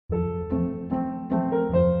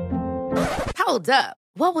Hold up.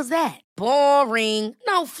 What was that? Boring.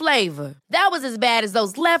 No flavor. That was as bad as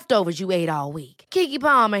those leftovers you ate all week. Keke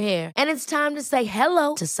Palmer here, and it's time to say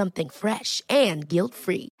hello to something fresh and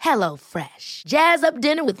guilt-free. Hello Fresh. Jazz up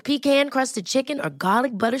dinner with pecan-crusted chicken or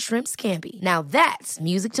garlic butter shrimp scampi. Now that's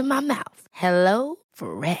music to my mouth. Hello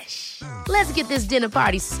Fresh. Let's get this dinner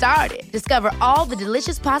party started. Discover all the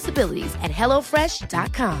delicious possibilities at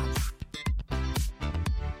hellofresh.com.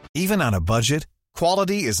 Even on a budget,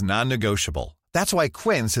 quality is non-negotiable. That's why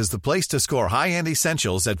Quince is the place to score high-end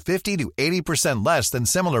essentials at 50 to 80% less than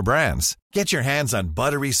similar brands. Get your hands on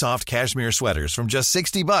buttery soft cashmere sweaters from just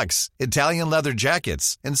 $60, Italian leather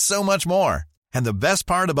jackets, and so much more. And the best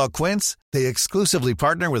part about Quince, they exclusively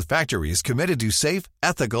partner with factories committed to safe,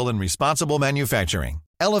 ethical, and responsible manufacturing.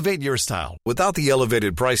 Elevate your style without the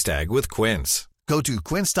elevated price tag with Quince. Go to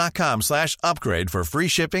quince.com/upgrade for free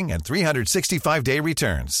shipping and 365-day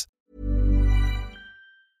returns.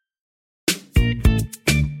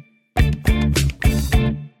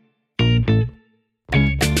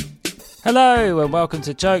 Hello and welcome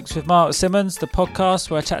to Jokes with Mark Simmons, the podcast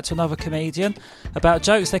where I chat to another comedian about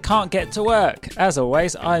jokes they can't get to work. As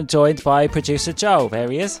always, I'm joined by producer Joel. There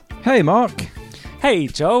he is. Hey, Mark. Hey,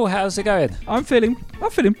 Joel. How's it going? I'm feeling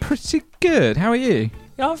pretty good. How are you?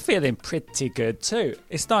 Yeah, I'm feeling pretty good too.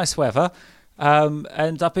 It's nice weather,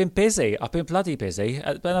 and I've been busy. I've been bloody busy,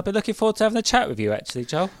 and I've been looking forward to having a chat with you, actually,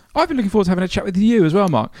 Joel. I've been looking forward to having a chat with you as well,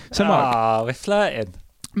 Mark. So, Mark, we're flirting.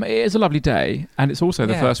 It is a lovely day, and it's also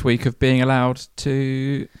the first week of being allowed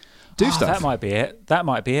to do stuff. That might be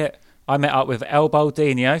it. I met up with El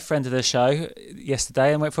Baldino, friend of the show,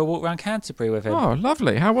 yesterday and went for a walk around Canterbury with him. Oh,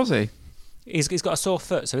 lovely. How was he? He's got a sore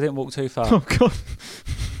foot, so he didn't walk too far. Oh, God.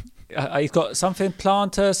 He's got something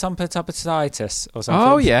plantar sympathitis or something.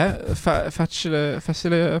 Oh, yeah.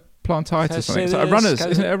 Fascicular plantitis or something. Isn't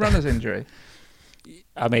it a runner's injury?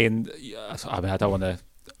 I mean, I don't want to...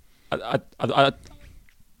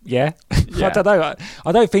 Yeah. I don't know.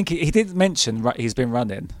 I don't think he didn't mention he's been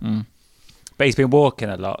running, but he's been walking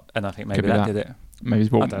a lot, and I think maybe that did it. Maybe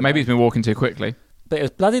he's been walking too quickly. But it was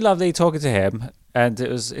bloody lovely talking to him, and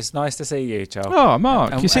it's nice to see you, Joel. Oh,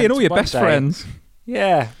 Mark, you're seeing all your best friends.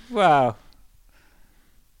 Yeah. Wow.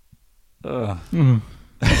 I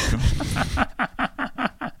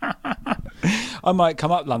might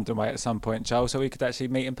come up London way at some point, Joel, so we could actually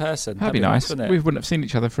meet in person. That'd be nice. Wouldn't it? We wouldn't have seen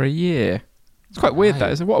each other for a year. It's quite weird,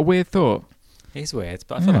 that, isn't it? What a weird thought. It's weird,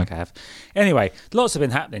 but I feel like I have. Anyway, lots have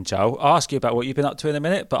been happening, Joel. I'll ask you about what you've been up to in a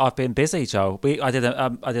minute, but I've been busy, Joel. I did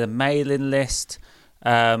a mailing list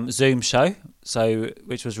Zoom show,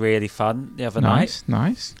 which was really fun the other night.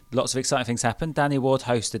 Nice. Lots of exciting things happened. Danny Ward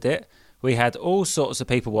hosted it. We had all sorts of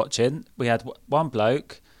people watching. We had one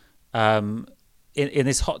bloke in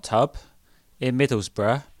his hot tub in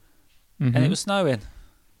Middlesbrough, and it was snowing.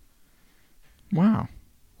 Wow.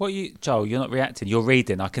 Joel, you're not reacting. You're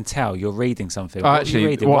reading. I can tell. You're reading something. Actually, are you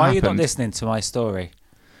reading? Why are you not listening to my story?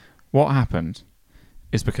 What happened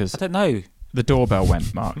is because... I don't know. The doorbell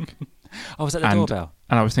went, Mark. I was at the doorbell.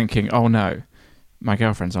 And I was thinking, oh no, my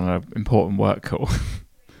girlfriend's on an important work call.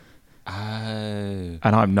 Oh. And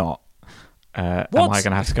I'm not. Am I going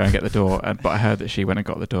to have to go and get the door? But I heard that she went and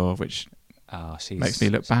got the door, which makes me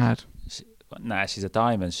look bad. She's a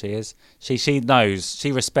diamond. She is. She knows.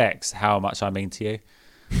 She respects how much I mean to you.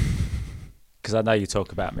 Because I know you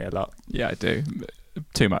talk about me a lot. Yeah, I do.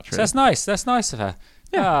 Too much, really. So that's nice. That's nice of her.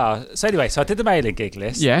 Yeah. So anyway, I did the mailing gig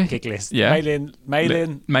list. Yeah. Gig list. Yeah.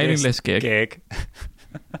 Mailing list gig.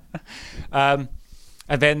 And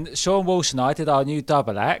then Sean Walsh and I did our new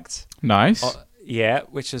double act. Nice.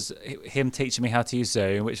 Which was him teaching me how to use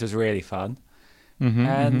Zoom, which was really fun. Mm-hmm,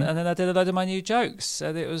 and then I did a load of my new jokes,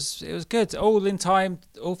 and it was good. All in time,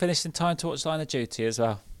 all finished in time to watch Line of Duty as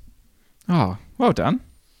well. Oh, well done.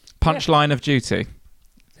 Punchline of Duty.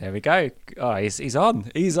 There we go. Oh, he's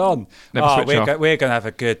on. He's on. We're going to have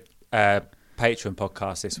a good Patreon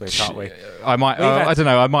podcast this week, aren't we? I might. I don't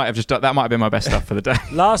know. I might have just done, that. Might have been my best stuff for the day.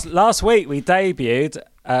 Last week we debuted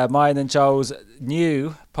mine and Joel's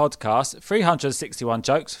new podcast, 361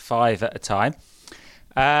 jokes, 5 at a time.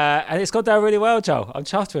 And it's gone down really well, Joel. I'm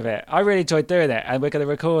chuffed with it. I really enjoyed doing it, and we're going to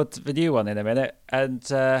record the new one in a minute. And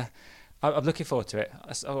I'm looking forward to it.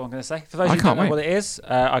 That's all I'm going to say. For those who don't know what it is,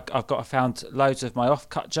 I found loads of my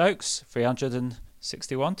off-cut jokes,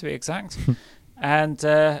 361 to be exact. And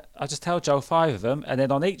I just tell Joel 5 of them, and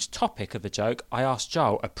then on each topic of a joke, I ask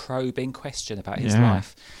Joel a probing question about his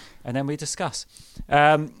life, and then we discuss.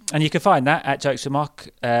 And you can find that at Jokes with Mark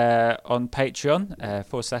on Patreon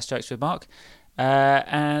 /Jokes with Mark,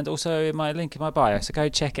 and also in my link in my bio. So go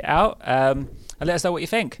check it out and let us know what you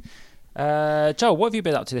think. Joel, what have you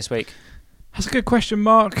been up to this week? That's a good question,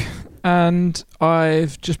 Mark. And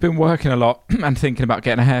I've just been working a lot and thinking about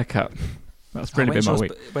getting a haircut. That's really been my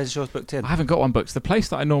week. Where's yours booked in? I haven't got one booked. The place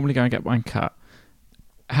that I normally go and get mine cut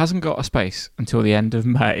hasn't got a space until the end of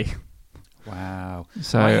May. Wow.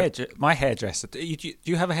 So my hairdresser. Do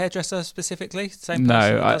you have a hairdresser specifically? Same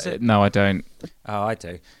person No, I don't. Oh, I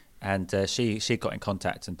do. And she got in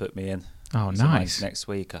contact and put me in. Oh, nice. Next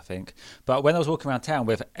week, I think. But when I was walking around town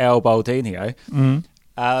with El Baldino,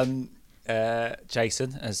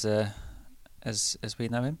 Jason, as we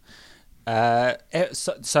know him,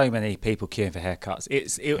 so many people queuing for haircuts.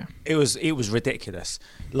 It was ridiculous.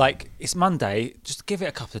 Like, it's Monday, just give it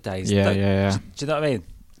a couple of days. Yeah. Do you know what I mean?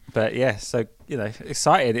 But yeah, so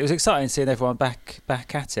excited. It was exciting seeing everyone back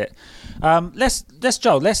at it. Let's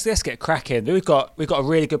get cracking. We've got a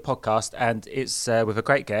really good podcast, and it's with a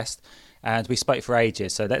great guest, and we spoke for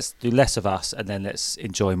ages. So let's do less of us, and then let's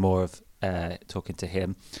enjoy more of talking to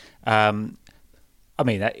him. I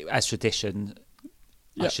mean, as tradition,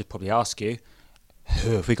 I should probably ask you,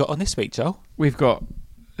 who have we got on this week, Joel? We've got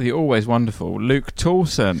the always wonderful Luke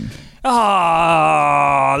Toulson.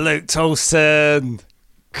 Ah, Luke Toulson.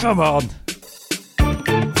 Come on.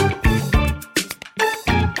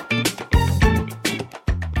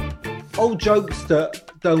 Old jokes that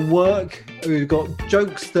don't work. We've got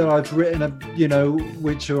jokes that I've written,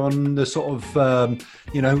 which are on the sort of,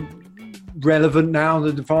 relevant now,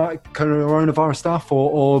 the coronavirus stuff,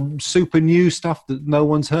 or super new stuff that no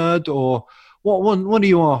one's heard, or what are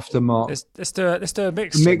you after, Mark? Let's do a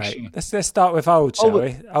mixture, mate. Let's start with old, shall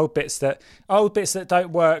we? Old bits that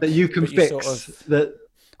don't work that you can fix. Sort of, that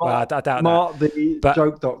I doubt Mark, that. the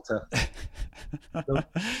joke doctor.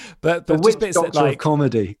 but the just bits doctor that, like, of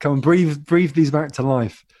comedy. Come on, breathe these back to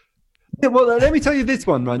life. Yeah, well, let me tell you this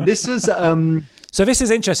one, man. This is So this is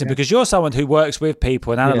interesting because you're someone who works with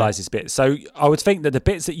people and analyses bits. So I would think that the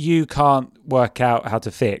bits that you can't work out how to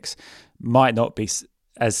fix might not be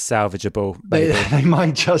as salvageable. They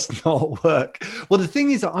might just not work. Well, the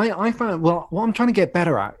thing is, I found, what I'm trying to get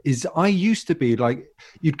better at is, I used to be like,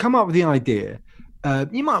 you'd come up with the idea,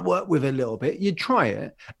 you might work with it a little bit, you'd try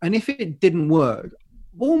it, and if it didn't work,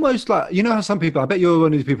 almost like, how some people, I bet you're one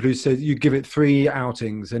of these people who says you give it 3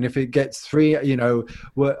 outings, and if it gets 3,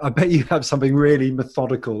 I bet you have something really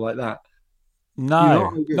methodical like that.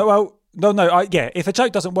 No. If a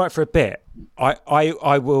joke doesn't work for a bit,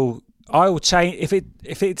 I will change.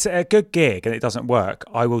 If it's a good gig and it doesn't work,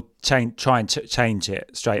 I will try and change it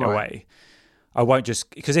straight away. I won't just,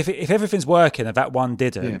 because if everything's working and that one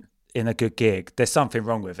didn't in a good gig, there's something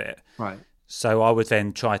wrong with it. Right. So I would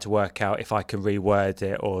then try to work out if I can reword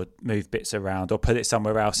it or move bits around or put it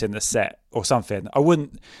somewhere else in the set or something.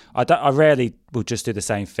 I rarely will just do the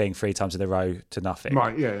same thing 3 times in a row to nothing.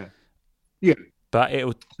 Right. Yeah. But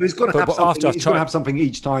it'll. So it's got to have something. It's got to have something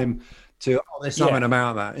each time. There's something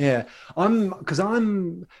about that. Yeah. I'm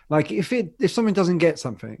like, if something doesn't get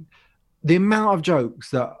something, the amount of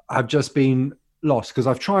jokes that have just been lost because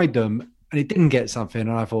I've tried them and it didn't get something,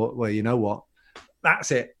 and I thought, well, you know what?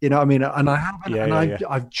 That's it. You know what I mean? And I haven't.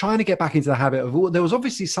 I'm trying to get back into the habit of, there was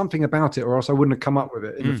obviously something about it, or else I wouldn't have come up with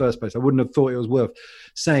it in the first place. I wouldn't have thought it was worth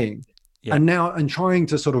saying. Yeah. And now, and trying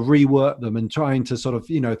to sort of rework them and trying to sort of,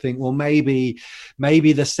 think, well, maybe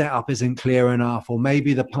the setup isn't clear enough, or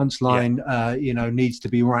maybe the punchline, needs to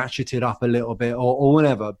be ratcheted up a little bit, or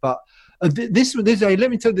whatever. But let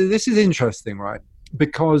me tell you, this is interesting, right?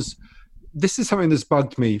 Because this is something that's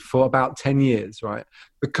bugged me for about 10 years, right?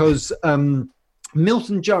 Because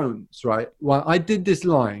Milton Jones, right? Well, I did this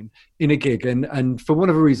line in a gig, and for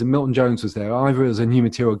whatever reason, Milton Jones was there. Either it was a new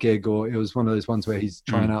material gig, or it was one of those ones where he's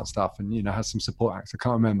trying out stuff and, has some support acts. I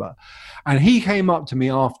can't remember. And he came up to me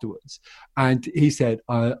afterwards and he said,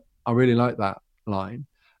 I really like that line.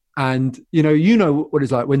 And, you know what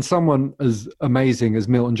it's like when someone as amazing as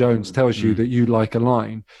Milton Jones tells you that you like a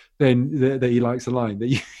line, then that he likes a line, that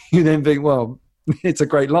you then think, well, it's a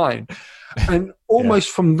great line. And almost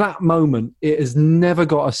from that moment, it has never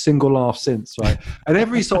got a single laugh since, right? And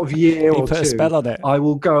every sort of year or put two, a spell on it. I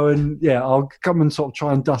will go and I'll come and sort of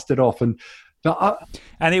try and dust it off. And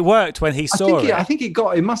it worked when he saw it. I think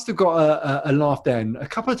it must have got a laugh then. A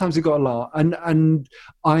couple of times it got a laugh, and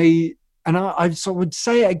I sort of would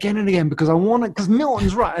say it again and again because I want it, because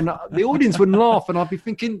Milton's right, and the audience would laugh, and I'd be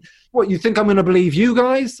thinking, what, you think I'm going to believe you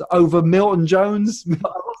guys over Milton Jones?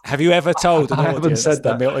 Have you ever told an audience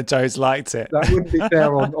that Milton Jones liked it? That wouldn't be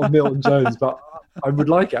fair on Milton Jones, but I would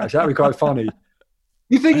like it, actually. That'd be quite funny.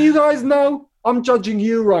 You think you guys know? I'm judging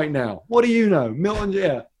you right now. What do you know? Milton,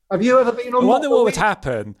 Have you ever been on? I wonder what would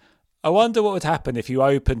happen. I wonder what would happen if you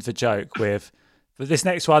opened the joke with, for this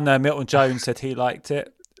next one, Milton Jones said he liked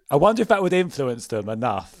it. I wonder if that would influence them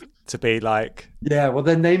enough to be like. Yeah, well,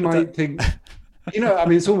 then they might think, I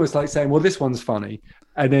mean, it's almost like saying, well, this one's funny.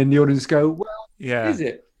 And then the audience go, well, is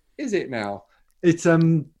it? Is it now? It's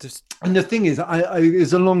and the thing is,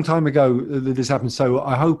 it's a long time ago that this happened, so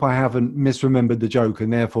I hope I haven't misremembered the joke,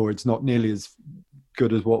 and therefore it's not nearly as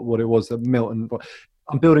good as what it was that Milton.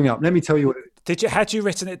 I'm building up. Let me tell you what. Had you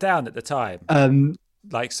written it down at the time?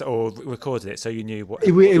 Or recorded it so you knew what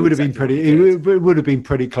it would have been pretty. It would have been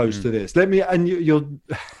pretty close to this. Let me, and you'll.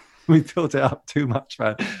 We built it up too much,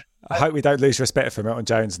 man. I hope we don't lose respect for Milton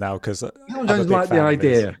Jones now, because Milton Jones like the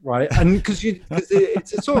idea, right? And because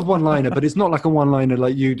it's a sort of one-liner, but it's not like a one-liner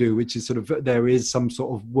like you do, which is sort of there is some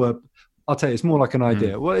sort of word. I'll tell you, it's more like an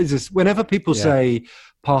idea. What is this? Whenever people say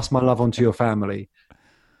 "pass my love on to your family,"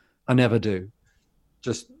 I never do.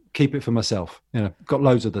 Just keep it for myself. Got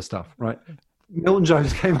loads of the stuff, right? Milton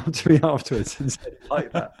Jones came up to me afterwards and said,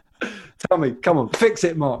 "Like that? Tell me, come on, fix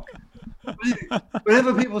it, Mark."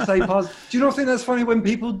 Whenever people say "pass," do you not think that's funny when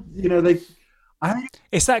people,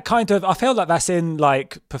 it's that kind of. I feel like that's in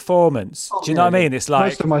like performance. Do you know what I mean? It's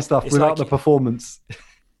like most of my stuff without the performance.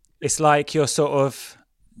 It's like you're sort of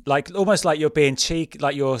like almost like you're being cheeky,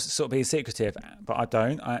 like you're sort of being secretive, but I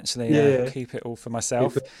don't. I actually keep it all for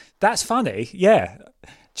myself. That's funny. Yeah.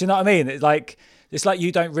 Do you know what I mean? It's like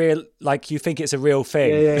you don't you think it's a real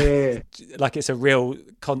thing. Yeah. Like it's a real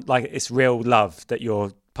it's real love that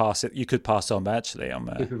you could pass on, but actually I'm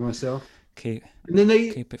keep it for myself. Keep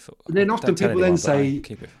it for. And then often people then say,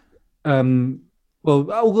 keep it. Give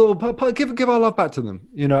our love back to them,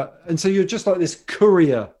 and so you're just like this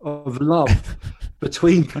courier of love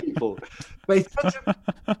between people. But it's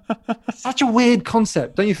such a weird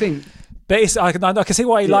concept, don't you think? But I can see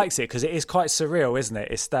why he likes it, because it is quite surreal, isn't it?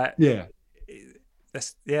 It's that. Yeah.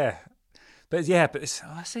 But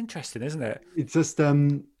that's interesting, isn't it? It's just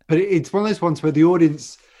but it's one of those ones where the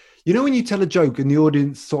audience, when you tell a joke and the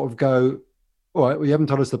audience sort of go, all right, well, you haven't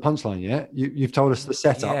told us the punchline yet. You've told us the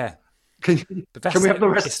setup. Yeah. Can we have the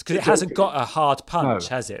rest? Because it hasn't got a hard punch,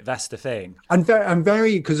 has it? That's the thing. And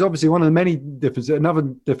very, because obviously one of the many another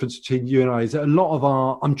difference between you and I is that a lot of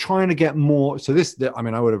I'm trying to get more. So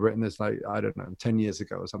I would have written this 10 years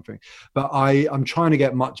ago or something, but I'm trying to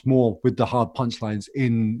get much more with the hard punchlines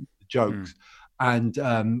in jokes. And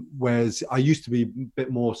whereas I used to be a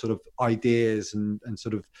bit more sort of ideas and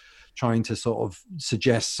sort of trying to sort of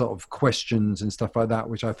suggest sort of questions and stuff like that,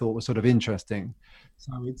 which I thought was sort of interesting.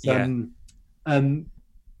 So it's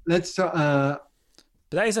let's. But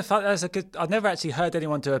that's a good. I've never actually heard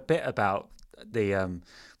anyone do a bit about the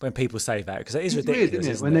when people say that, because it is ridiculous, weird,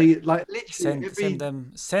 isn't when it? They like literally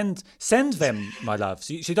send them my love.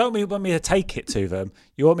 So you don't want me to take it to them.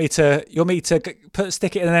 You want me to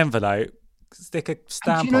stick it in an envelope. Stick a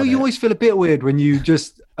stamp on it. You always feel a bit weird when you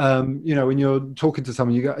just, when you're talking to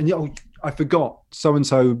someone, you go, and I forgot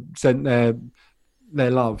so-and-so sent their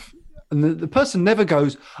love. And the person never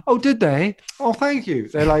goes, oh, did they? Oh, thank you.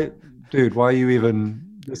 They're like, dude, why are you even...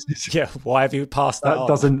 why have you passed that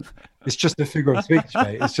on? It's just a figure of speech,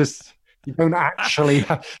 mate. It's just, you don't actually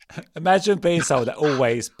have... Imagine being someone that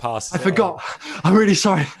always passes I forgot. I'm really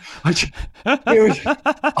sorry. I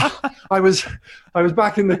was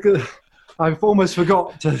back in the... I've almost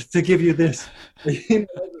forgot to give you this.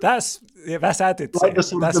 That's added. Like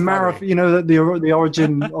the marathon, the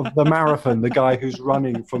origin of the marathon, the guy who's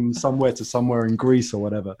running from somewhere to somewhere in Greece or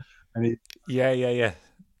whatever. And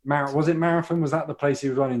was it marathon? Was that the place he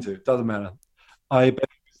was running to? Doesn't matter. I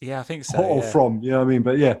think so. Or from, you know what I mean?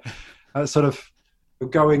 But yeah, sort of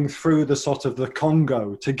going through the sort of the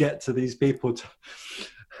Congo to get to these people.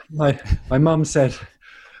 My mum said,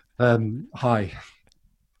 hi.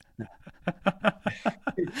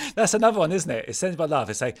 That's another one, isn't it? It sends my love.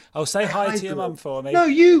 It's say, say hi to your mum for me. No,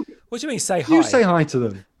 you. What do you mean say hi? You say hi to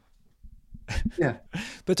them. Yeah.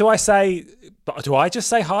 But do I just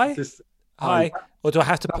say hi? Hi. Or do I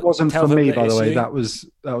have to? That wasn't for me, by the way. That was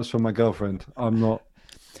for my girlfriend. I'm not.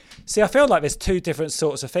 See, I feel like there's two different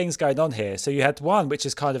sorts of things going on here. So you had one which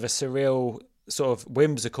is kind of a surreal, sort of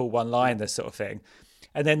whimsical one-liner sort of thing.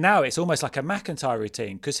 And then now it's almost like a McIntyre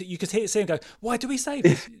routine, because you could see him go, why do we say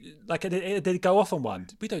this? Like, did it go off on one?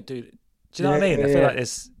 We don't do... Do you know what I mean? I feel like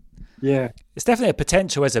it's definitely a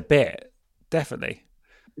potential as a bit. Definitely.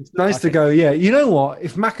 It's nice to go, you know what?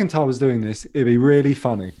 If McIntyre was doing this, it'd be really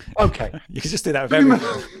funny. Okay. You could just do that with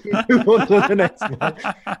everything. Move on to the next one.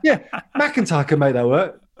 Yeah, McIntyre can make that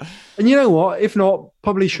work. And you know what? If not,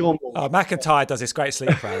 probably Shawn Moore. Oh, McIntyre does this great sleep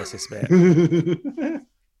paralysis bit.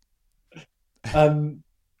 Do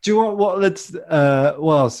you want what else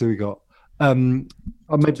have we got?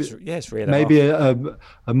 Maybe it's really maybe a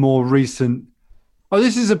more recent Oh,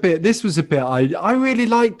 this was a bit, I really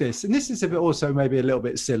like this. And this is a bit also maybe a little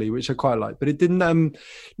bit silly, which I quite like, but it didn't,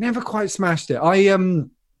 never quite smashed it.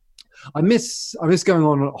 I miss going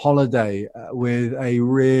on holiday with a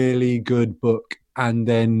really good book and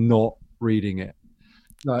then not reading it.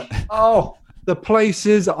 Like, the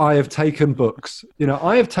places I have taken books.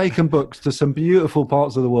 I have taken books to some beautiful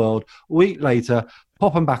parts of the world. A week later,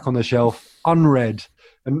 pop them back on the shelf, unread.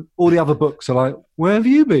 And all the other books are like, where have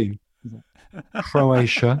you been?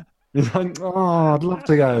 Croatia. He's like, I'd love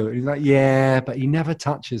to go. He's like, yeah, but he never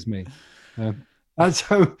touches me. And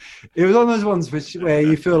so it was one of those ones where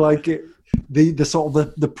you feel like the sort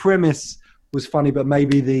of the premise was funny, but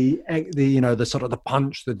maybe the sort of the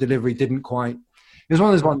punch, the delivery didn't quite. It was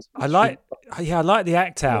one of those ones. I like the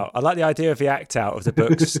act out. I like the idea of the act out of the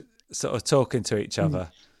books sort of talking to each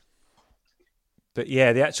other. But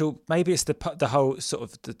yeah, the actual, maybe it's the whole sort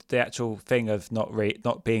of the actual thing of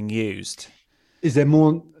not being used. Is there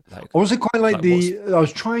more? I also quite like I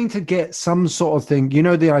was trying to get some sort of thing,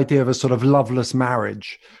 the idea of a sort of loveless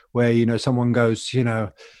marriage where, someone goes,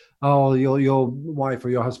 oh, your wife or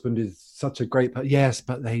your husband is such a great, yes,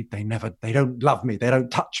 but they don't love me. They don't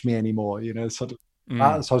touch me anymore, sort of.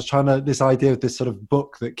 So I was trying to, this idea of this sort of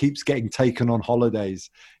book that keeps getting taken on holidays,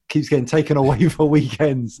 keeps getting taken away for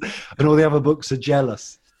weekends, and all the other books are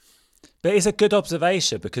jealous. But it's a good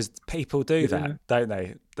observation because people do that, don't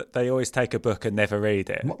they? They always take a book and never read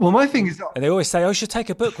it. Well, my thing is, and they always say, "Oh, you should take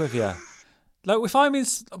a book with you." Like, if I'm in,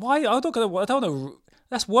 why? I'm not gonna. I don't want to.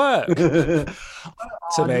 That's work. I'd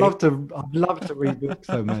love to read books,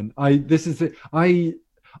 though, man. The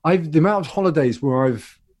amount of holidays where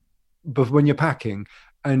when you're packing,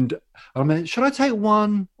 and I mean, should I take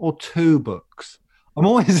 1 or 2 books? I'm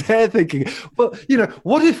always there thinking, but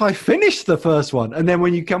what if I finish the first one and then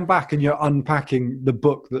when you come back and you're unpacking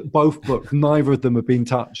both books, neither of them have been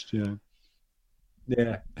touched.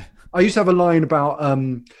 Yeah. I used to have a line about,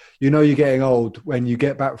 you're getting old when you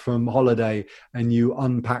get back from holiday and you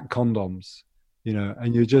unpack condoms,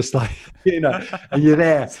 and you're just like, and you're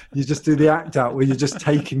there, you just do the act out where you're just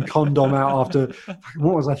taking condom out after,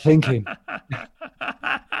 what was I thinking?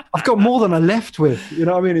 I've got more than I left with, what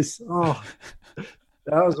I mean? It's,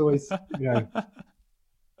 that was always, that's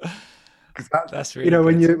really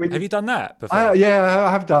good. Have you done that before? I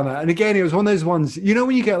have done that. And again, it was one of those ones, when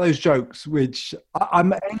you get those jokes, which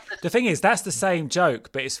the thing is, that's the same joke,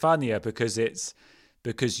 but it's funnier because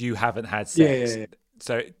you haven't had sex. Yeah.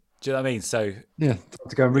 So, do you know what I mean? So yeah,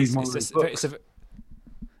 to go and read more books.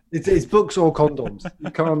 It's books or condoms. You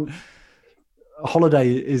can't. A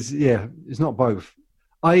holiday is it's not both.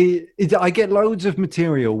 I get loads of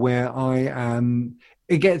material where I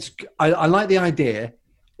like the idea.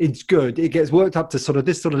 It's good. It gets worked up to sort of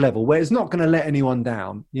this sort of level where it's not going to let anyone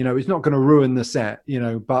down. It's not going to ruin the set.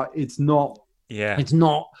 But it's not. Yeah. It's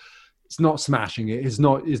not smashing it. It's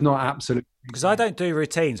not absolute. Because I don't do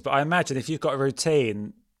routines, but I imagine if you've got a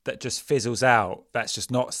routine that just fizzles out, that's just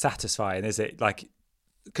not satisfying, is it? Like,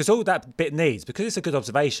 because all that bit needs, because it's a good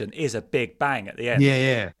observation, is a big bang at the end.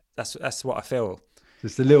 Yeah. That's what I feel.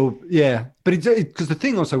 Just a little, but because the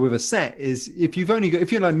thing also with a set is if you're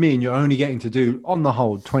like me and you're only getting to do on the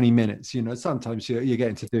whole 20 minutes, sometimes you're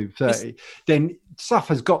getting to do 30, then stuff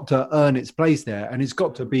has got to earn its place there, and it's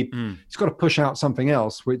got to be, it's got to push out something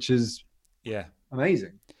else, which is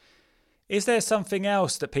amazing. Is there something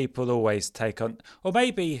else that people always take on, or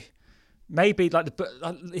maybe like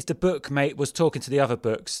if the book mate was talking to the other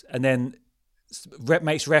books and then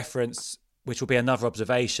makes reference, which will be another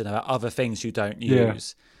observation about other things you don't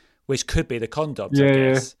use, which could be the condoms,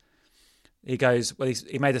 I guess. He goes, well,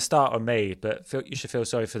 he made a start on me, but you should feel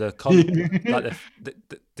sorry for the like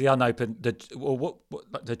the unopened, the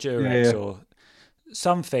Durex or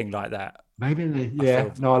something like that. Maybe,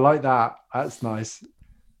 I like that. That's nice.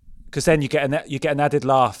 Because then you get an added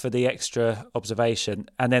laugh for the extra observation,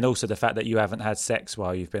 and then also the fact that you haven't had sex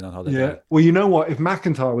while you've been on holiday. Yeah. Well, you know what? If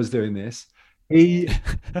McIntyre was doing this, he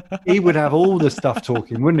would have all the stuff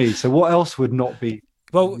talking, wouldn't he? So what else would not be?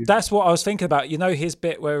 Well, that's what I was thinking about. His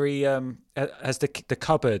bit where he as the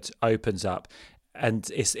cupboard opens up, and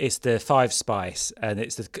it's the 5 spice, and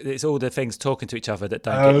it's all the things talking to each other that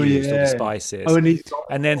don't get used, all the spices. Oh,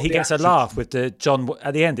 and then he gets a laugh with the John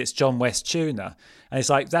at the end. It's John West tuna, and it's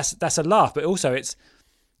like that's a laugh, but also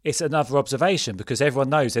it's another observation because everyone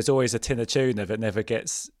knows there's always a tin of tuna that never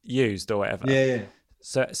gets used or whatever. Yeah.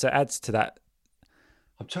 So it adds to that.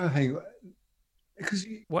 I'm trying to think. Because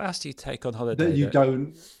what else do you take on holiday that you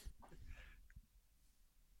don't?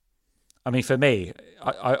 I mean, for me,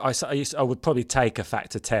 I would probably take a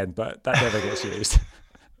factor 10, but that never gets used.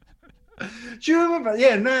 Do you remember?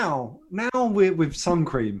 Yeah, now with sun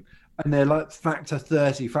cream, and they're like factor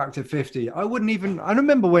 30, factor 50. I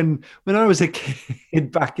remember when I was a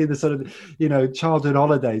kid back in the sort of, childhood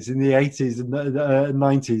holidays in the 80s and the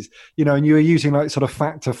 90s, and you were using like sort of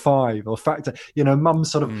factor 5 or factor, mum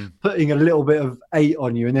sort of putting a little bit of 8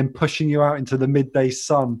 on you and then pushing you out into the midday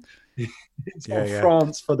sun in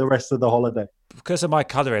France for the rest of the holiday. Because of my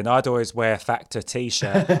colouring, I'd always wear factor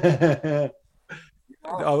T-shirt.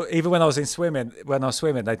 Even when I was swimming,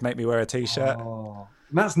 they'd make me wear a T-shirt. Oh,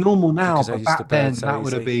 that's normal now, but back then that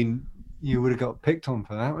would have been, you would have got picked on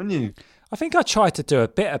for that, wouldn't you? I think I tried to do a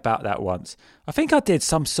bit about that once. I think I did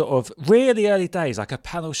some sort of really early days, like a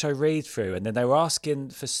panel show read through, and then they were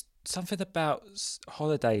asking for something about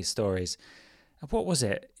holiday stories. And what was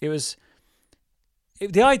it? It was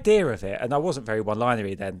the idea of it, and I wasn't very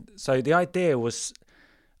one-linery then. So the idea was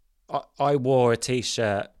I wore a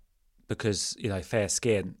T-shirt because, fair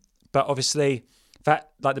skin. But obviously,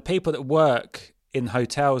 like the people that work in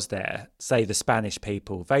hotels there, say the Spanish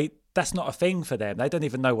people, that's not a thing for them. They don't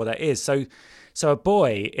even know what that is. So a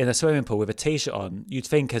boy in a swimming pool with a T-shirt on, you'd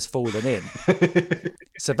think has fallen in.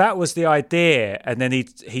 So that was the idea, and then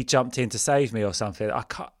he jumped in to save me or something. I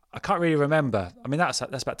can't really remember. I mean, that's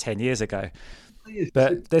about 10 years ago.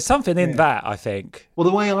 But there's something in that, I think. Well,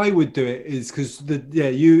 the way I would do it is because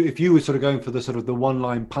if you were sort of going for the sort of the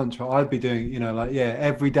one-line punch, what I'd be doing,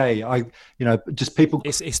 every day, just people.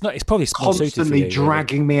 It's probably constantly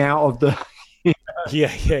dragging me out of the.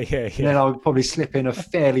 Yeah. Then I would probably slip in a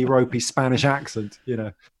fairly ropey Spanish accent,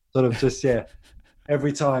 sort of just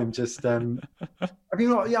every time. Just have you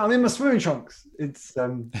not? Yeah, I'm in my swimming trunks. It's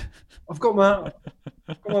I've got my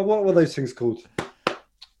what were those things called?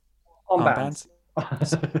 Armbands.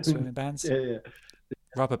 Swimming bands. Yeah.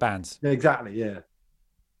 Rubber bands. Yeah, exactly. Yeah.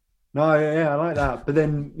 No, I like that. But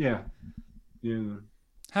then, yeah. I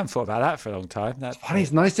haven't thought about that for a long time. It's funny.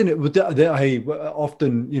 It's nice, isn't it?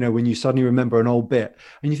 Often, when you suddenly remember an old bit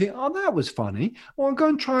and you think, oh, that was funny. Well, I'll go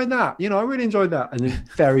and try that. I really enjoyed that. And then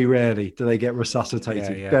very rarely do they get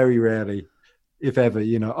resuscitated. Yeah. Very rarely, if ever.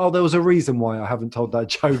 There was a reason why I haven't told that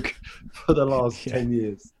joke for the last 10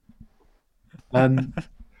 years.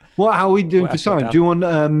 How are we doing for time? Do you want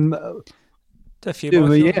a few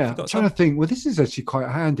more? Yeah, I'm trying to think. Well, this is actually quite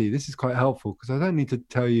handy. This is quite helpful because I don't need to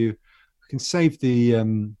tell you. I can save the. I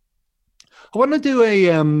want to do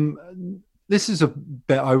a. This is a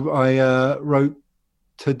bit I wrote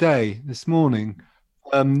this morning.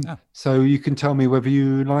 So you can tell me whether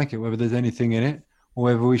you like it, whether there's anything in it, or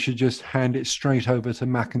whether we should just hand it straight over to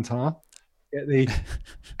McIntyre.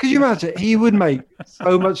 Could you imagine? He would make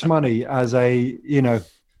so much money as a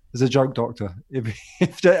joke doctor.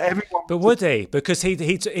 If everyone. But would he? Because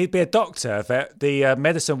he'd be a doctor that the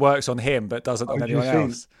medicine works on him but doesn't on anyone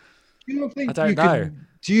else. I don't know.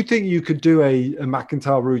 Do you think you could do a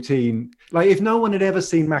McIntyre routine? Like if no one had ever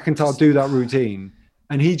seen McIntyre do that routine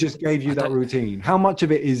and he just gave you that routine, how much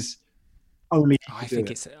of it is only? I think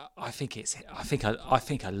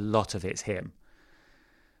a lot of it's him.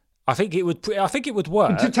 I think it would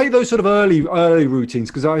work. To take those sort of early routines,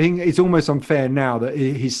 because I think it's almost unfair now that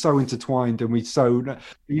he's so intertwined and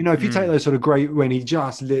if you take those sort of great, when he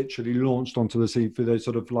just literally launched onto the scene for those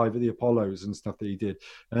sort of Live at the Apollos and stuff that he did.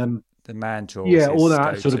 The man draws. Yeah, all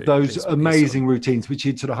that sort of those amazing routines, which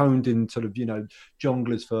he'd sort of honed in sort of,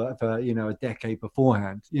 jonglers for a decade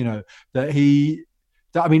beforehand, you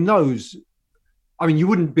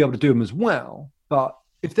wouldn't be able to do them as well, but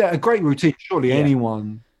if they're a great routine, surely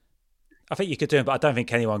anyone. I think you could do it, but I don't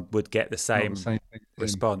think anyone would get the same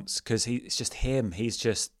response because it's just him. He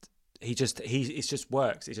just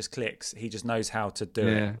works. It just clicks. He just knows how to do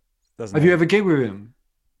it. Have you ever gigged with him?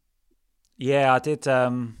 Yeah, I did.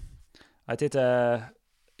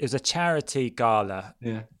 It was a charity gala.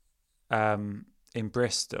 Yeah. In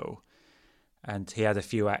Bristol, and he had a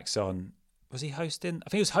few acts on. Was he hosting? I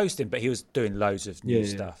think he was hosting, but he was doing loads of new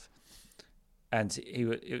stuff. And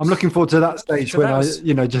I'm looking forward to that stage when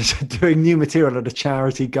just doing new material at a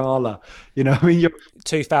charity gala. You're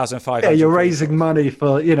 2,500. Yeah, you're raising money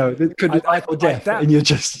for it could be life or death, and you're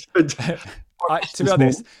just. To be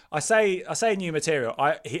honest, I say new material.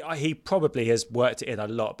 He probably has worked it in a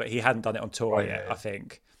lot, but he hadn't done it on tour yet. I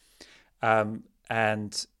think,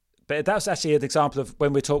 But that was actually an example of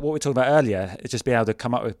what we talked about earlier, just being able to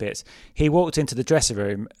come up with bits. He walked into the dressing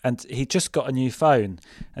room and he just got a new phone,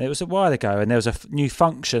 and it was a while ago, and there was a new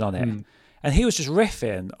function on it. And he was just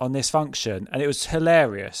riffing on this function, and it was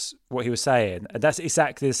hilarious what he was saying. And that's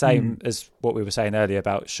exactly the same as what we were saying earlier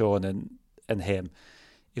about Sean and him.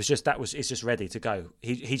 It's just ready to go.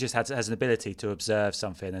 He just has an ability to observe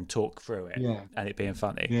something and talk through it, and it being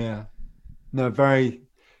funny. Very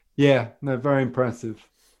impressive.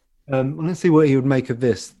 Let's see what he would make of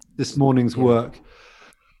this. this morning's work.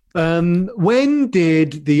 When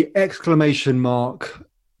did the exclamation mark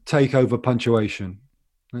take over punctuation?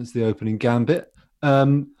 That's the opening gambit.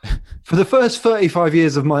 For the first 35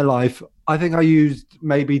 years of my life, I think I used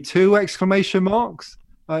maybe 2 exclamation marks.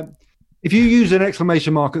 If you use an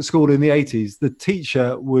exclamation mark at school in the 80s, the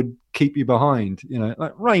teacher would keep you behind,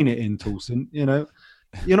 like rein it in, Toulson,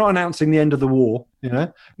 You're not announcing the end of the war,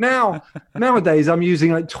 Nowadays, I'm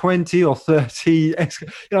using like 20 or 30.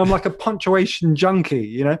 I'm like a punctuation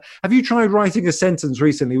junkie. Have you tried writing a sentence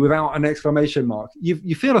recently without an exclamation mark?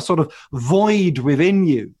 You feel a sort of void within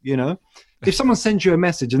you. If someone sends you a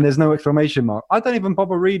message and there's no exclamation mark, I don't even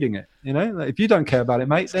bother reading it. Like, if you don't care about it,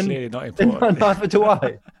 mate, then clearly not important. Then neither do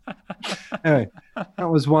I. Anyway, that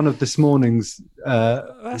was one of this morning's.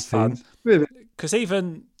 That's fun. Because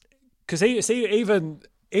even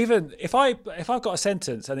if I've got a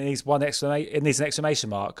sentence and it needs an exclamation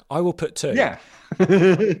mark, I will put 2. Yeah.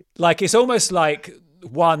 Like, it's almost like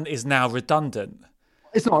 1 is now redundant.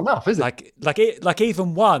 It's not enough, is it? Like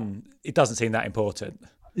even 1, it doesn't seem that important.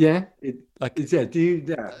 Yeah. I don't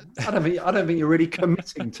think you're really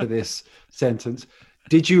committing to this sentence.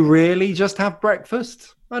 Did you really just have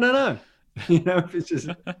breakfast? I don't know. If it's just.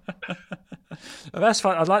 Well, that's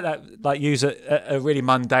fine. I'd like that. Like, use a really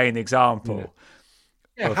mundane example.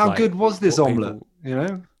 Yeah. How good was this omelette?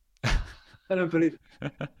 I don't believe.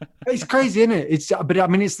 It's crazy, isn't it? But I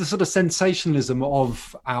mean, it's the sort of sensationalism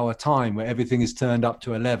of our time where everything is turned up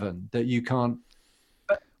to 11 that you can't.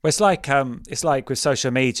 Well, it's like with social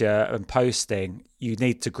media and posting, you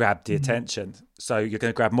need to grab the attention. So you're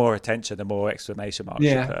going to grab more attention the more exclamation marks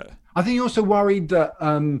you put. I think you're also worried that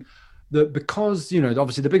that because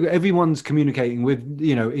obviously everyone's communicating with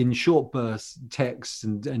in short bursts, texts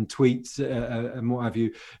and tweets and what have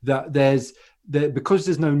you, that because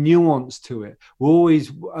there's no nuance to it, we're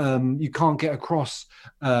always you can't get across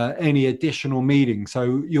any additional meaning.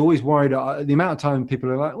 So you're always worried the amount of time people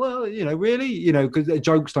are like, well, really, because the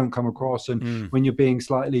jokes don't come across, and when you're being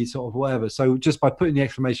slightly sort of whatever. So just by putting the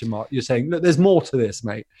exclamation mark, you're saying, look, there's more to this,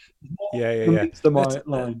 mate. Yeah.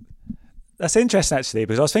 That's interesting, actually,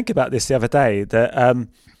 because I was thinking about this the other day. That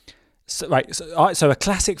so a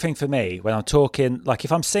classic thing for me when I'm talking, like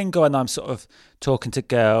if I'm single and I'm sort of talking to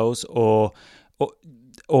girls or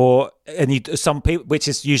some people, which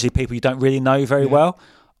is usually people you don't really know very well,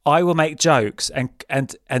 I will make jokes and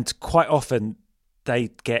quite often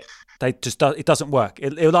it doesn't work.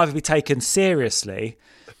 It'll either be taken seriously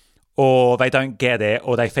or they don't get it,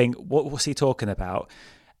 or they think, what's he talking about?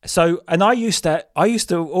 So, and I used to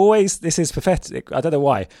always, this is pathetic, I don't know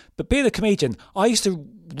why, but being a comedian, I used to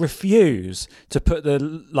refuse to put the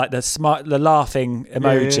laughing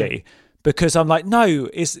emoji because I'm like, no,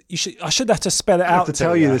 I should have to spell it out to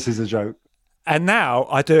tell you this is a joke. And now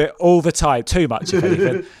I do it all the time, too much if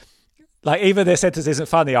anything. Like, even their sentence isn't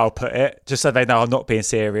funny, I'll put it just so they know I'm not being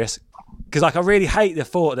serious. Because I really hate the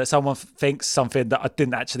thought that someone thinks something that I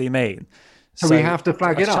didn't actually mean. So we have to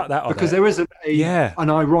flag it up because there isn't an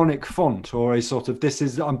ironic font or a sort of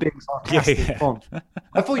I'm being sarcastic font.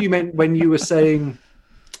 I thought you meant when you were saying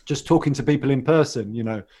just talking to people in person, you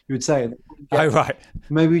would say it. Oh, right.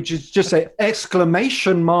 Maybe just say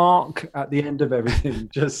exclamation mark at the end of everything.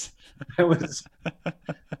 Just it was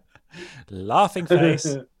laughing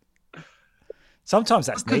face. Sometimes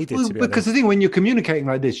that's needed, to be honest. Because the thing, when you're communicating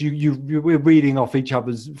like this, we're reading off each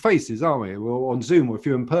other's faces, aren't we? We're on Zoom or if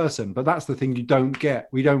you're in person. But that's the thing you don't get.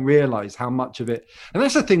 We don't realise how much of it. And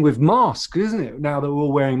that's the thing with masks, isn't it? Now that we're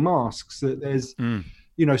all wearing masks, that there's,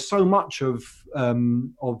 so much of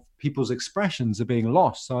people's expressions are being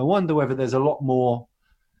lost. So I wonder whether there's a lot more,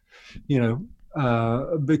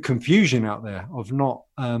 a bit confusion out there of not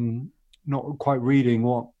quite reading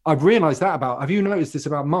what I've realized that about. Have you noticed this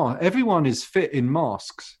about masks? Everyone is fit in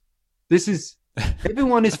masks.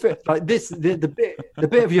 Everyone is fit like this. The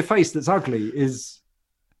bit of your face that's ugly is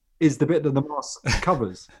the bit that the mask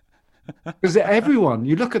covers. Because everyone,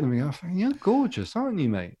 you look at them and you go, you're gorgeous, aren't you,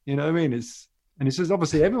 mate? You know what I mean? It's just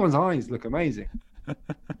obviously everyone's eyes look amazing.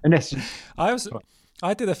 I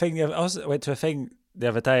did a thing. I went to a thing the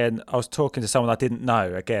other day and I was talking to someone I didn't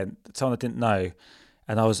know.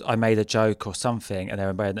 And I made a joke or something, and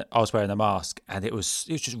I was wearing a mask, and it was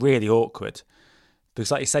just really awkward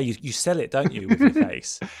because, like you say, you sell it, don't you, with your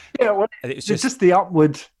face? Yeah, well, and it was just the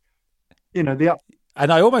upward, the up.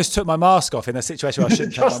 And I almost took my mask off in a situation where I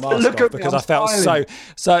shouldn't take my mask off because I felt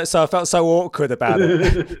so I felt so awkward about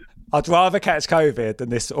it. I'd rather catch COVID than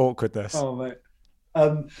this awkwardness. Oh mate.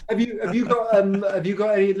 Have you got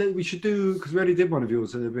any? We should do, because we already did one of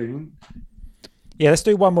yours at the beginning. Yeah, let's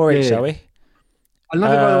do one more each, shall we? I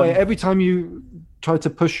love it, by the way. Every time you try to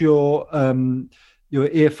push your your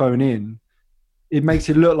earphone in, it makes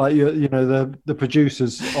it look like the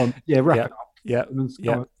producers on wrap it up. Yeah.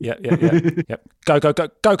 Go.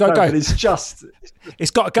 But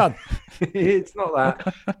it's got a gun. It's not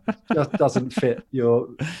that. It just doesn't fit your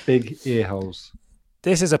big ear holes.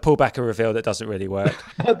 This is a pullback and reveal that doesn't really work.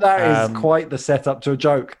 That is quite the setup to a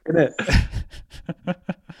joke, isn't it?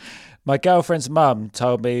 My girlfriend's mum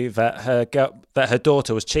told me that her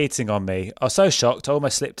daughter was cheating on me. I was so shocked, I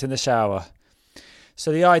almost slipped in the shower.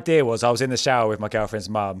 So the idea was I was in the shower with my girlfriend's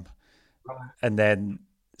mum, and then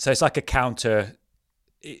so it's like a counter.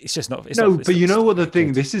 It's just not. But you know what the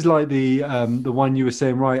thing? This is like the one you were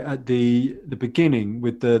saying right at the beginning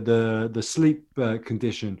with the sleep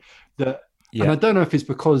condition. And I don't know if it's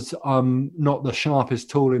because I'm not the sharpest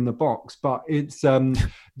tool in the box, but it's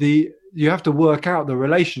you have to work out the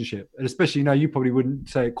relationship, and especially you probably wouldn't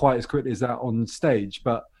say it quite as quickly as that on stage,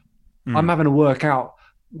 but I'm having to work out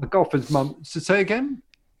my girlfriend's mum. So say again.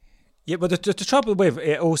 Yeah, but the trouble with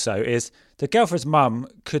it also is the girlfriend's mum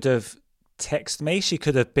could have texted me. She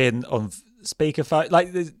could have been on speakerphone.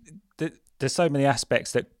 Like there's so many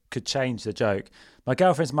aspects that could change the joke. My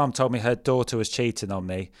girlfriend's mum told me her daughter was cheating on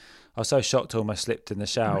me. I was so shocked I almost slipped in the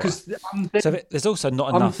shower. So there's also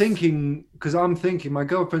not enough. I'm thinking my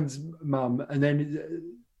girlfriend's mum, and then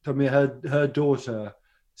told me her daughter.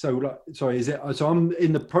 So sorry, is it? So I'm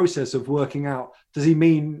in the process of working out. Does he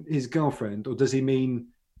mean his girlfriend, or does he mean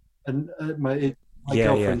my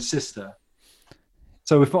girlfriend's sister?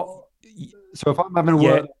 So if I'm having a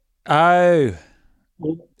word. Oh,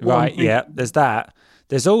 right. Yeah, there's that.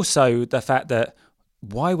 There's also the fact that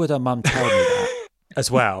why would her mum tell me that as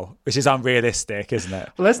well, which is unrealistic, isn't it?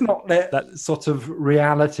 Well, let's not let that sort of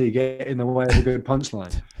reality get in the way of a good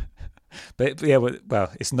punchline. But yeah, well,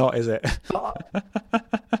 it's not, is it? But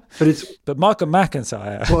Michael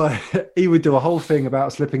McIntyre. Well, he would do a whole thing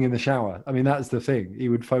about slipping in the shower. I mean, that's the thing. He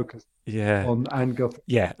would focus. On anger.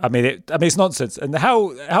 Yeah, I mean, it's nonsense. And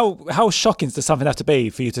how shocking does something have to be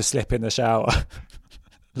for you to slip in the shower?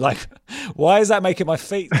 Like, why is that making my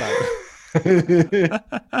feet go?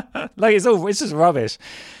 Like it's just rubbish.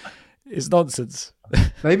 It's nonsense.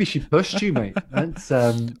 Maybe she pushed you, mate. That's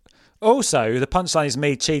Also, the punchline is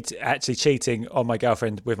me actually cheating on my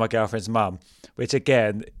girlfriend with my girlfriend's mum, which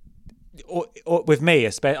again, or with me,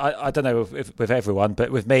 I don't know if with everyone, but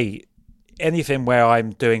with me, anything where I'm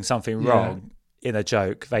doing something wrong in a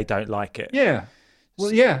joke, they don't like it. Yeah.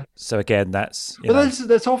 Well, yeah. So again, that's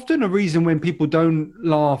that's often a reason when people don't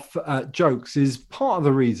laugh at jokes is part of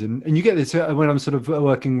the reason, and you get this when I'm sort of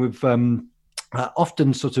working with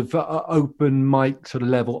often sort of open mic sort of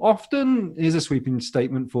level. Often, here's a sweeping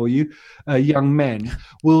statement for you, young men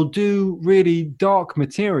will do really dark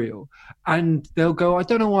material, and they'll go, I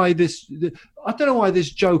don't know why this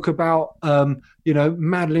joke about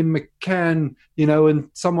Madeleine McCann, and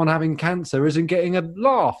someone having cancer isn't getting a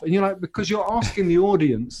laugh. And you're like, because you're asking the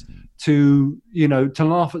audience to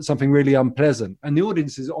laugh at something really unpleasant, and the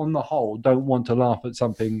audiences on the whole don't want to laugh at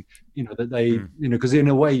something that they because in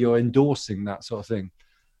a way you're endorsing that sort of thing.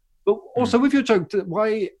 But also with your joke,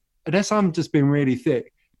 why, unless I'm just being really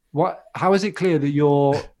thick, how is it clear that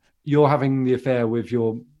you're having the affair with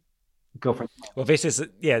your girlfriend? Well, this is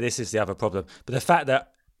the other problem. But the fact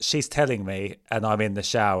that she's telling me and I'm in the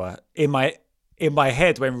shower, in my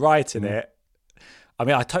head when writing it, I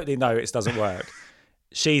mean, I totally know it doesn't work.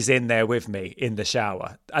 She's in there with me in the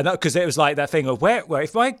shower. I know, because it was like that thing of where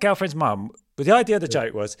if my girlfriend's mum, but the idea of the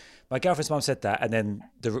joke was my girlfriend's mum said that, and then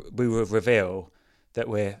we would reveal that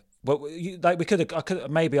we could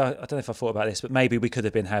have, maybe, I don't know if I thought about this, but maybe we could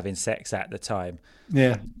have been having sex at the time.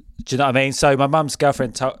 Yeah. Do you know what I mean? So my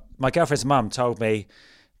girlfriend's mum told me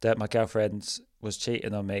that my girlfriend was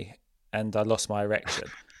cheating on me and I lost my erection.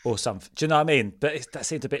 Or something. Do you know what I mean? But that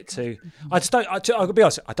seemed a bit too. I'll be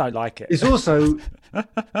honest. I don't like it. It's also,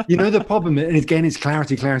 the problem, and again, it's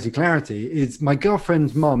clarity. Is my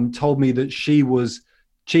girlfriend's mum told me that she was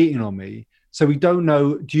cheating on me. So we don't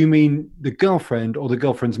know. Do you mean the girlfriend or the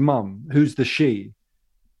girlfriend's mum? Who's the she?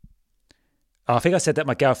 I think I said that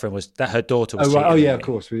my girlfriend that her daughter was. Oh, right. Yeah, of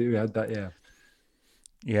course we had that. Yeah.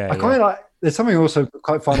 Yeah. I kind of like. There's something also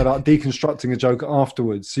quite fun about deconstructing a joke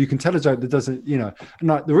afterwards. So you can tell a joke that doesn't, and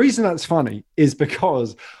like, the reason that's funny is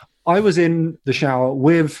because I was in the shower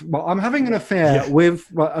I'm having an affair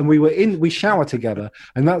and we shower together,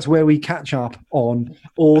 and that's where we catch up on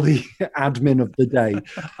all the admin of the day.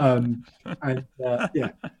 I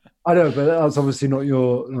don't know, but that's obviously not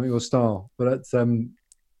your style, but that's,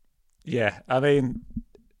 yeah, I mean,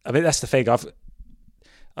 that's the thing. I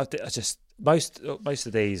just, most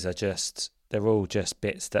of these are they're all just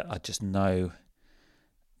bits that I just know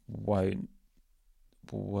won't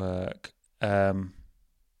work.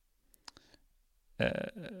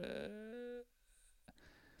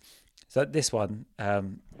 So this one, I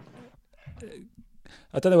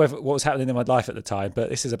don't know what was happening in my life at the time, but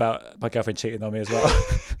this is about my girlfriend cheating on me as well.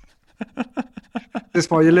 This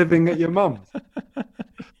why you're living at your mum's.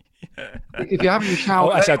 If you're having a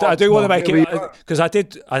shower, actually, I do want to make it because I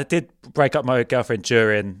did break up my girlfriend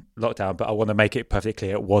during lockdown, but I want to make it perfectly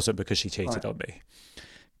clear it wasn't because she cheated on me.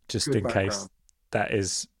 Just good in background. Case that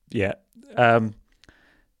is, yeah.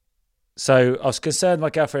 So I was concerned my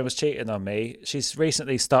girlfriend was cheating on me. She's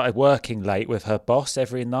recently started working late with her boss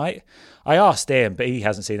every night. I asked him, but he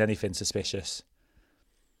hasn't seen anything suspicious.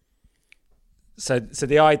 So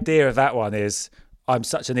the idea of that one is, I'm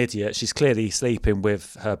such an idiot. She's clearly sleeping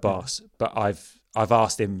with her boss, but I've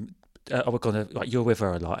asked him, we're gonna, like, you're with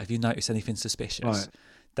her a lot. Have you noticed anything suspicious? Right.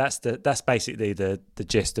 That's basically the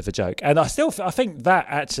gist of the joke. And I think that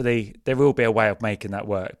actually there will be a way of making that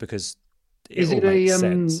work because it makes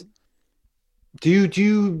sense. Do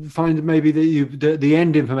you find maybe that the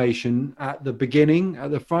end information at the beginning, at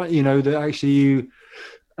the front, that actually you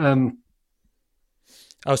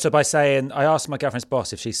so by saying, I asked my girlfriend's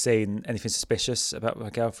boss if she's seen anything suspicious about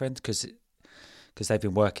my girlfriend because they've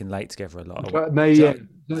been working late together a lot. But maybe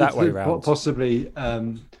that way around. Possibly.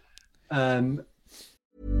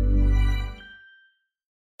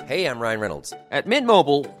 Hey, I'm Ryan Reynolds. At Mint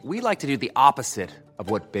Mobile, we like to do the opposite of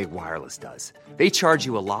what Big Wireless does. They charge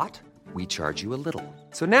you a lot. We charge you a little.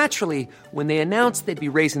 So naturally, when they announced they'd be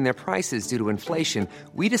raising their prices due to inflation,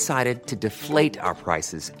 we decided to deflate our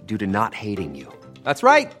prices due to not hating you. That's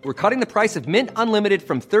right. We're cutting the price of Mint Unlimited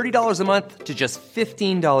from $30 a month to just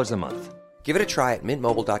 $15 a month. Give it a try at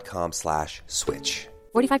mintmobile.com/switch.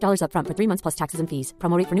 $45 up front for 3 months plus taxes and fees.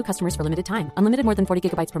 Promo rate for new customers for limited time. Unlimited more than 40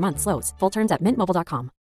 gigabytes per month. Slows full terms at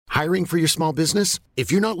mintmobile.com. Hiring for your small business?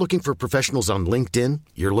 If you're not looking for professionals on LinkedIn,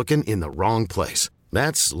 you're looking in the wrong place.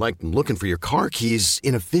 That's like looking for your car keys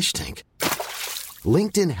in a fish tank.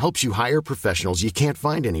 LinkedIn helps you hire professionals you can't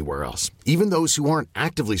find anywhere else, even those who aren't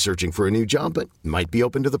actively searching for a new job but might be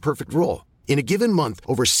open to the perfect role. In a given month,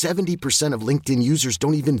 over 70% of LinkedIn users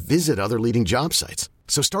don't even visit other leading job sites.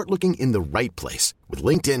 So start looking in the right place. With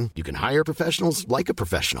LinkedIn, you can hire professionals like a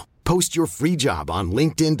professional. Post your free job on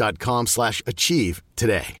linkedin.com/achieve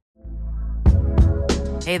today.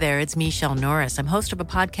 Hey there, it's Michelle Norris. I'm host of a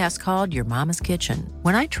podcast called Your Mama's Kitchen.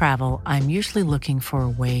 When I travel, I'm usually looking for a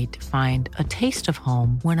way to find a taste of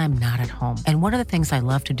home when I'm not at home. And one of the things I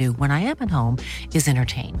love to do when I am at home is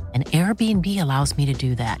entertain. And Airbnb allows me to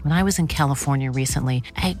do that. When I was in California recently,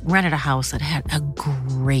 I rented a house that had a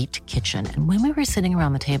great kitchen. And when we were sitting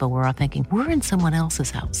around the table, we were all thinking, we're in someone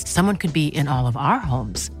else's house. Someone could be in all of our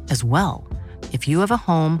homes as well. If you have a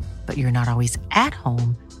home, but you're not always at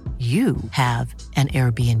home, you have an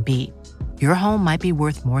Airbnb. Your home might be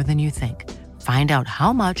worth more than you think. Find out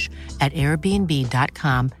how much at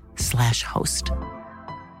airbnb.com/host.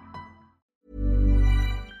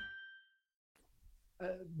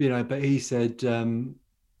 But he said,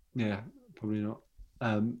 yeah, probably not.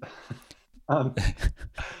 I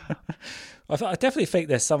definitely think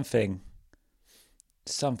there's something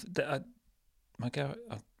that my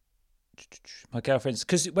girlfriend's,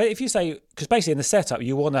 because if you say, because basically in the setup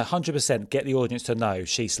you want to 100% get the audience to know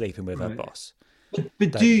she's sleeping with her boss.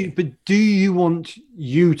 But do you want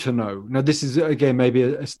you to know? Now this is again maybe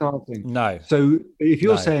a start thing. No. So if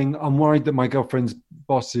you're saying I'm worried that my girlfriend's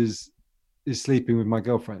boss is sleeping with my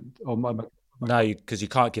girlfriend or my no, because you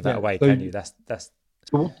can't give that away, can you? That's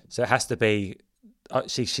so it has to be.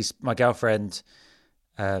 She's my girlfriend.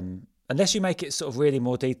 Unless you make it sort of really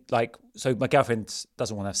more deep, like, so my girlfriend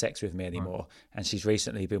doesn't want to have sex with me anymore, and she's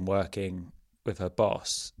recently been working with her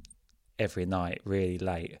boss every night, really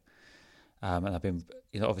late, and I've been,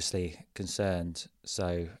 obviously concerned.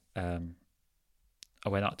 So I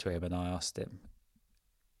went up to him and I asked him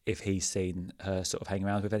if he's seen her sort of hang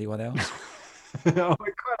around with anyone else. Oh my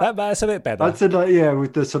God. That's a bit better. That's it,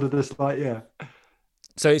 with the sort of this,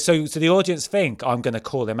 So the audience think I'm going to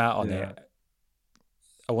call him out on it.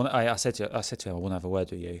 I said to him, I want to have a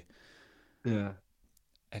word with you. Yeah.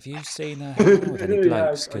 Have you seen her with any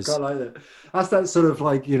blokes? I quite like that. That's that sort of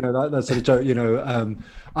that sort of joke.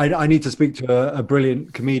 I need to speak to a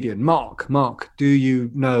brilliant comedian. Mark, do you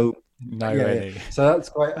know? No, really. Yeah. So that's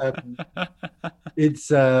quite. It's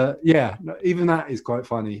even that is quite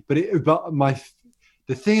funny. But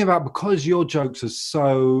the thing about, because your jokes are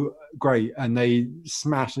so great and they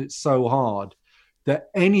smash it so hard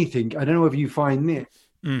that anything, I don't know if you find this.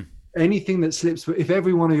 Anything that slips, if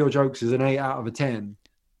every one of your jokes is an 8 out of 10.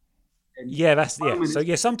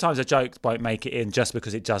 So sometimes a joke won't make it in just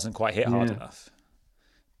because it doesn't quite hit hard enough.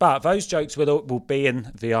 But those jokes will be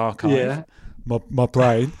in the archive, my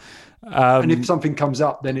brain, And if something comes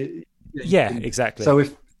up, then it. Exactly. So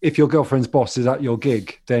if your girlfriend's boss is at your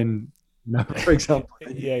gig, then for example,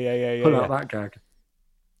 pull out that gag.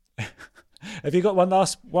 Have you got one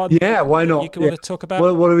last one? Yeah, why not? You want to talk about?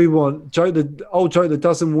 What do we want? Old joke that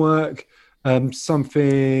doesn't work.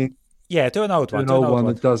 Something. Yeah, do an old one. An old one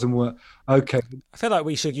that doesn't work. Okay. I feel like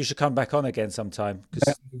you should come back on again sometime.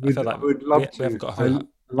 I feel like I would love to. We haven't got I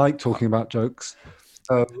like talking about jokes.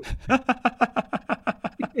 So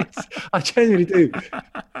I genuinely do.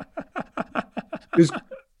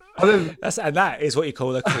 That is what you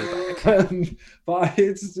call a callback. But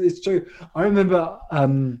it's true. I remember,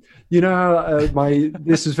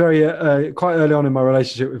 this was very quite early on in my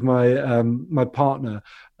relationship with my partner.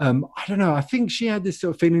 I don't know. I think she had this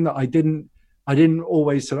sort of feeling that I didn't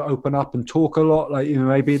always sort of open up and talk a lot, like,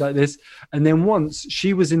 maybe like this. And then once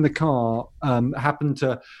she was in the car,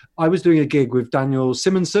 I was doing a gig with Daniel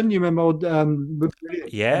Simonson. You remember?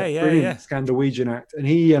 Brilliant Scandinavian act. And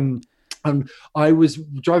he, I was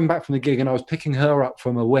driving back from the gig and I was picking her up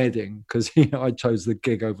from a wedding because I chose the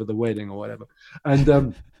gig over the wedding or whatever.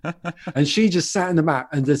 And and she just sat in the back,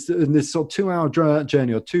 and this sort of 2-hour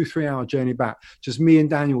journey or 2-3 hour journey back, just me and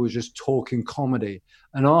Daniel was just talking comedy.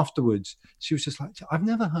 And afterwards, she was just like, "I've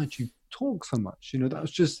never heard you talk so much. That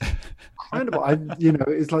was just incredible.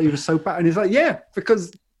 It's like you were so bad." And it's like, yeah,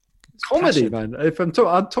 because comedy, man. If I'd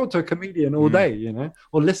talk to a comedian all day,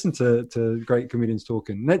 or listen to great comedians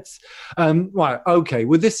talking. Let's right. Okay.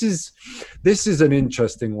 Well, this is an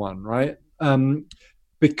interesting one, right?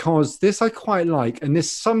 Because this I quite like, and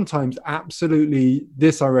this sometimes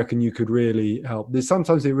this I reckon you could really help. This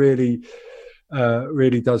sometimes it really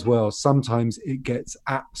does well. Sometimes it gets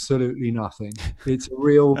absolutely nothing. It's a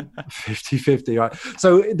real 50-50, right?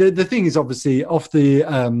 So the thing is, obviously, off the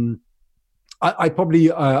I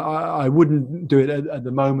probably I wouldn't do it at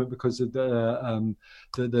the moment because of the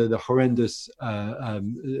horrendous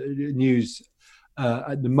news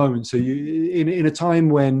at the moment. So you in a time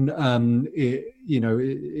when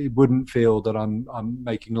it wouldn't feel that I'm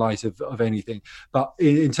making light of anything. But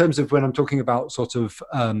in terms of when I'm talking about sort of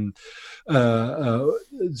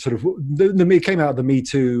it came out of the Me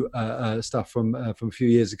Too stuff from a few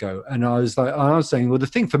years ago, and I was saying, well, the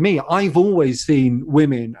thing for me, I've always seen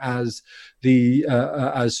women as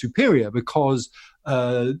as superior because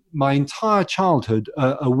my entire childhood,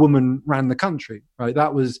 a woman ran the country, right?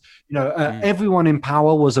 That was, everyone in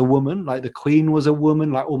power was a woman, like the Queen was a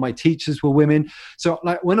woman, like all my teachers were women. So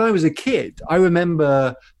like when I was a kid, I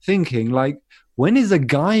remember thinking like, when is a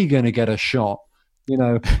guy going to get a shot?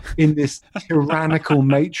 In this tyrannical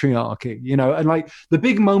matriarchy, and like the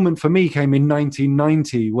big moment for me came in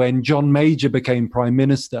 1990 when John Major became prime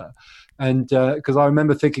minister. And because I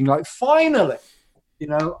remember thinking like, finally,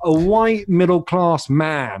 a white middle-class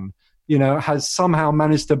man, has somehow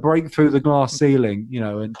managed to break through the glass ceiling,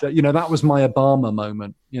 and, that was my Obama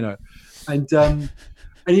moment, and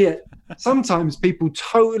yet sometimes people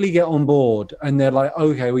totally get on board and they're like,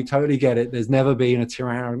 okay, we totally get it. There's never been a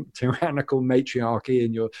tyrannical matriarchy,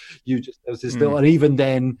 and there's this little, and even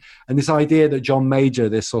then, and this idea that John Major,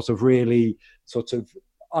 this sort of really sort of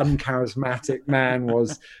uncharismatic man,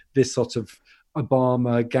 was this sort of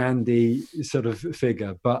Obama, Gandhi sort of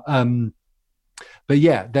figure. But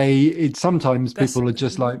yeah, sometimes people are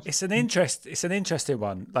just like, it's an interesting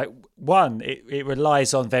one. Like it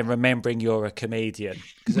relies on them remembering you're a comedian,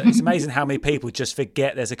 because it's amazing how many people just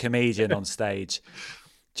forget there's a comedian on stage.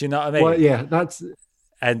 Do you know what I mean? Well, yeah, that's.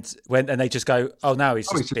 And they just go, oh, now he's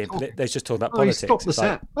just talking about politics. He stopped the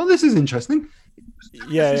set. Oh, this is interesting.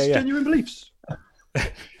 Yeah. Genuine beliefs.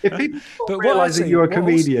 If people realizing you're a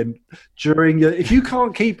comedian if you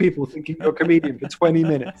can't keep people thinking you're a comedian for 20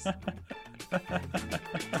 minutes.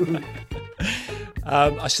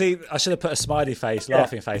 I should have put a smiley face,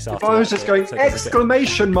 laughing face after. I was just going,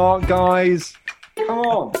 exclamation mark, guys. Come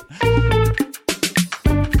on.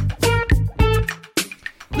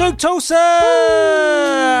 Luke Tolson!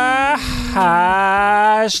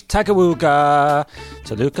 #Tagawooga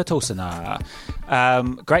to Luca Tolsona.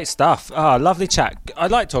 Great stuff. Lovely chat. I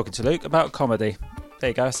like talking to Luke about comedy. There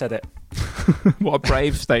you go, I said it. What a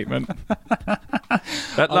brave statement.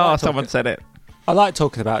 At last someone said it. I like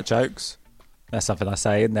talking about jokes. That's something I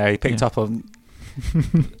say in there. He picked up on...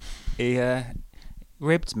 He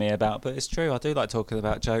ribbed me about, but it's true. I do like talking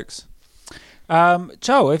about jokes.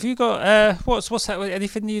 Joel, have you got what's that?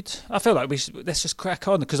 Anything you'd? I feel like let's just crack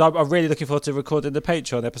on, because I'm really looking forward to recording the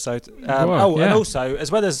Patreon episode. And also,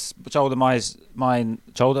 as well as Joel and mine,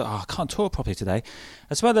 Joel. I can't talk properly today.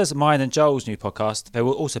 As well as mine and Joel's new podcast, there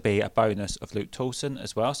will also be a bonus of Luke Tolson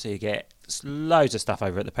as well. So you get loads of stuff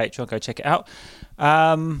over at the Patreon. Go check it out.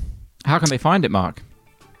 How can they find it, Mark?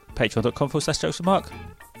 Patreon.com/jokesformark.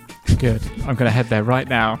 Good. I'm going to head there right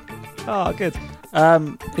now. Oh, good.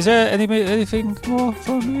 Is there anything more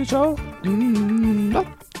from you, Joel?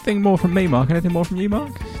 Nothing more from me, Mark. Anything more from you,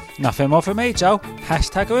 Mark? Nothing more from me, Joel.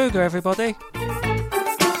 #Ruger, everybody.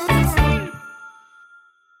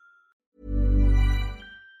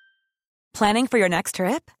 Planning for your next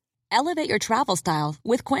trip? Elevate your travel style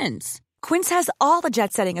with Quince. Quince has all the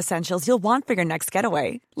jet-setting essentials you'll want for your next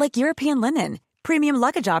getaway, like European linen, premium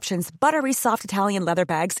luggage options, buttery soft Italian leather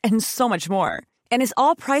bags, and so much more. And is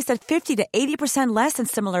all priced at 50 to 80% less than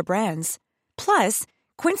similar brands. Plus,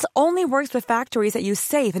 Quince only works with factories that use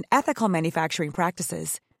safe and ethical manufacturing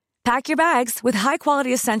practices. Pack your bags with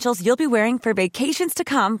high-quality essentials you'll be wearing for vacations to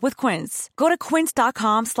come with Quince. Go to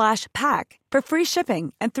quince.com/pack for free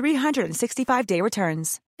shipping and 365-day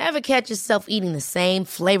returns. Ever catch yourself eating the same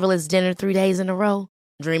flavorless dinner 3 days in a row?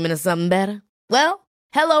 Dreaming of something better? Well,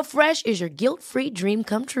 HelloFresh is your guilt-free dream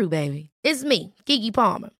come true, baby. It's me, Keke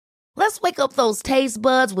Palmer. Let's wake up those taste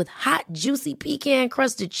buds with hot, juicy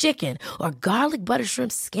pecan-crusted chicken or garlic butter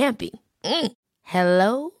shrimp scampi.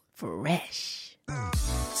 HelloFresh.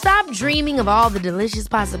 Stop dreaming of all the delicious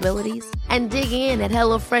possibilities and dig in at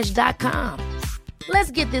HelloFresh.com. Let's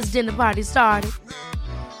get this dinner party started.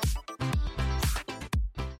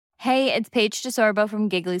 Hey, it's Paige DeSorbo from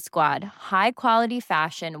Giggly Squad. High quality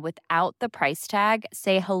fashion without the price tag.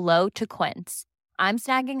 Say hello to Quince. I'm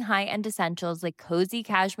snagging high-end essentials like cozy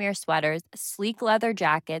cashmere sweaters, sleek leather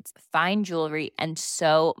jackets, fine jewelry, and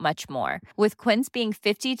so much more. With Quince being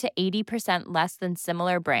 50 to 80% less than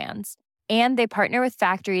similar brands. And they partner with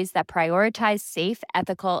factories that prioritize safe,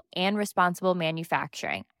 ethical, and responsible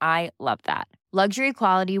manufacturing. I love that. Luxury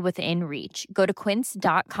quality within reach. Go to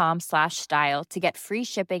quince.com/style to get free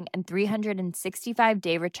shipping and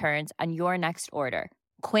 365-day returns on your next order.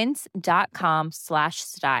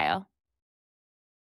 Quince.com/style.